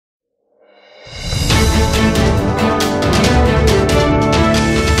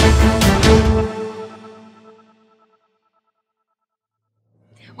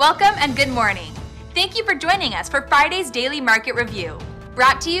Welcome and good morning. Thank you for joining us for Friday's Daily Market Review,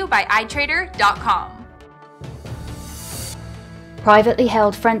 brought to you by iTrader.com. Privately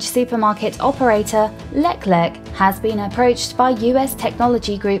held French supermarket operator Leclerc has been approached by US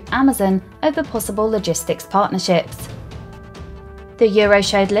technology group Amazon over possible logistics partnerships. The euro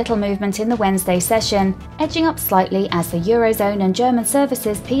showed little movement in the Wednesday session, edging up slightly as the Eurozone and German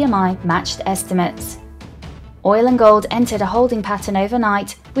services PMI matched estimates. Oil and gold entered a holding pattern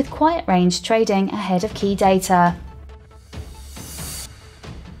overnight, with quiet range trading ahead of key data.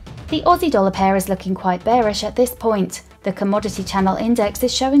 The Aussie-dollar pair is looking quite bearish at this point. The commodity channel index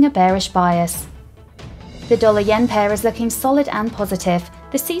is showing a bearish bias. The dollar-yen pair is looking solid and positive.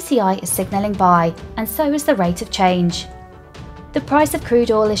 The CCI is signalling buy, and so is the rate of change. The price of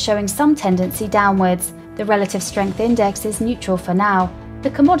crude oil is showing some tendency downwards. The relative strength index is neutral for now. The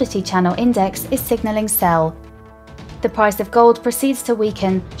commodity channel index is signalling sell. The price of gold proceeds to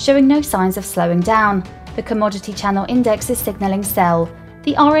weaken, showing no signs of slowing down. The commodity channel index is signalling sell.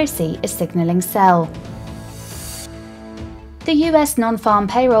 The ROC is signalling sell. The US non-farm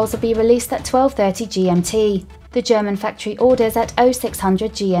payrolls will be released at 12:30 GMT. The German factory orders at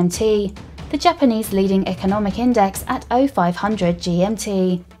 0600 GMT. The Japanese leading economic index at 0500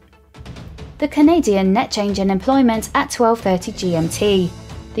 GMT. The Canadian net change in employment at 12:30 GMT.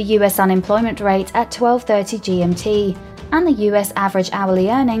 The US unemployment rate at 12:30 GMT, and the US average hourly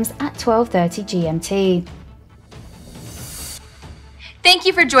earnings at 12:30 GMT. Thank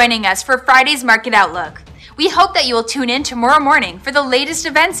you for joining us for Friday's Market Outlook. We hope that you will tune in tomorrow morning for the latest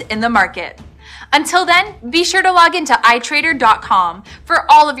events in the market. Until then, be sure to log into iTrader.com for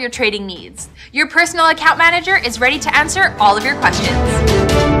all of your trading needs. Your personal account manager is ready to answer all of your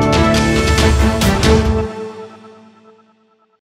questions.